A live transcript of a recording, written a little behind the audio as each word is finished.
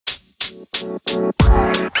Welcome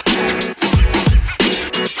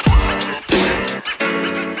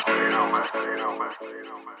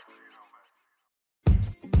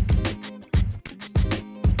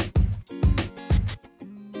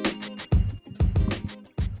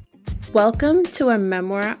to A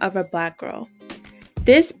Memoir of a Black Girl.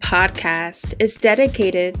 This podcast is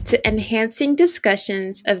dedicated to enhancing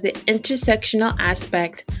discussions of the intersectional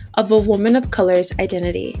aspect of a woman of color's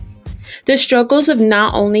identity. The struggles of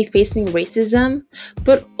not only facing racism,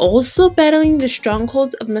 but also battling the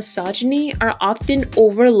strongholds of misogyny are often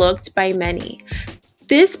overlooked by many.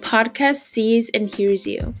 This podcast sees and hears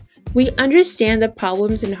you. We understand the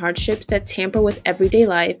problems and hardships that tamper with everyday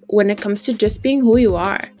life when it comes to just being who you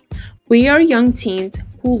are. We are young teens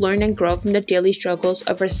who learn and grow from the daily struggles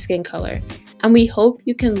of our skin color, and we hope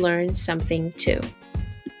you can learn something too.